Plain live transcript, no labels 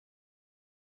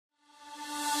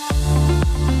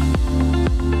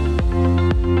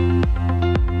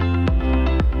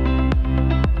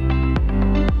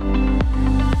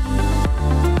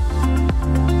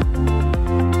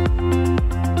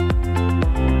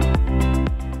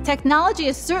Technology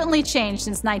has certainly changed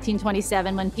since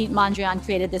 1927 when Pete Mondrian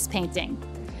created this painting.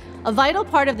 A vital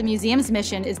part of the museum's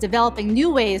mission is developing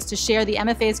new ways to share the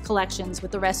MFA's collections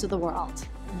with the rest of the world.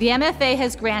 The MFA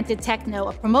has granted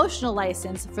TECNO a promotional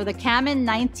license for the CAMON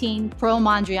 19 Pro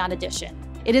Mondrian Edition.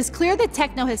 It is clear that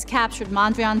TECNO has captured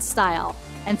Mondrian's style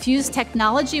and fused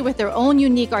technology with their own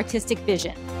unique artistic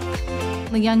vision.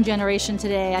 The young generation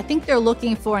today, I think they're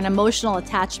looking for an emotional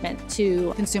attachment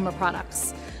to consumer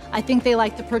products. I think they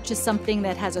like to purchase something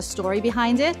that has a story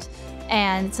behind it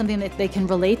and something that they can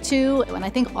relate to, and I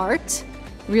think art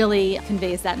really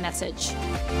conveys that message.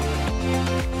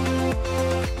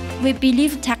 We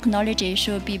believe technology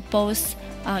should be both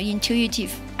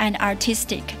intuitive and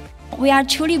artistic. We are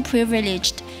truly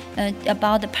privileged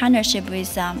about the partnership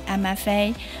with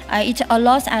MFA. It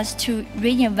allows us to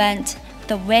reinvent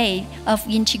the way of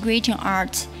integrating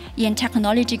art in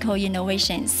technological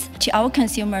innovations to our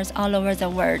consumers all over the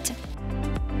world.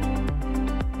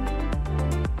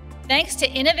 Thanks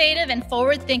to innovative and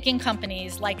forward-thinking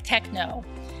companies like TECNO,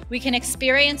 we can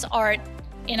experience art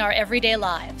in our everyday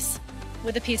lives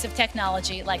with a piece of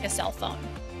technology like a cell phone.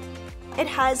 It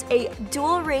has a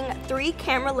dual ring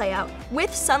 3-camera layout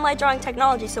with sunlight drawing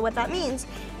technology. So what that means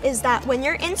is that when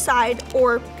you're inside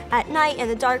or at night in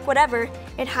the dark, whatever,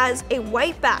 it has a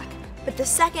white back. But the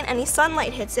second any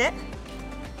sunlight hits it,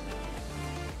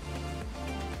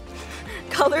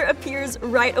 color appears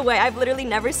right away. I've literally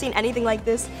never seen anything like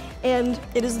this, and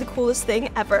it is the coolest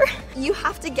thing ever. You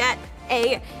have to get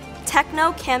a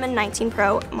TECNO CAMON 19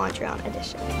 Pro Mondrian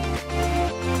Edition.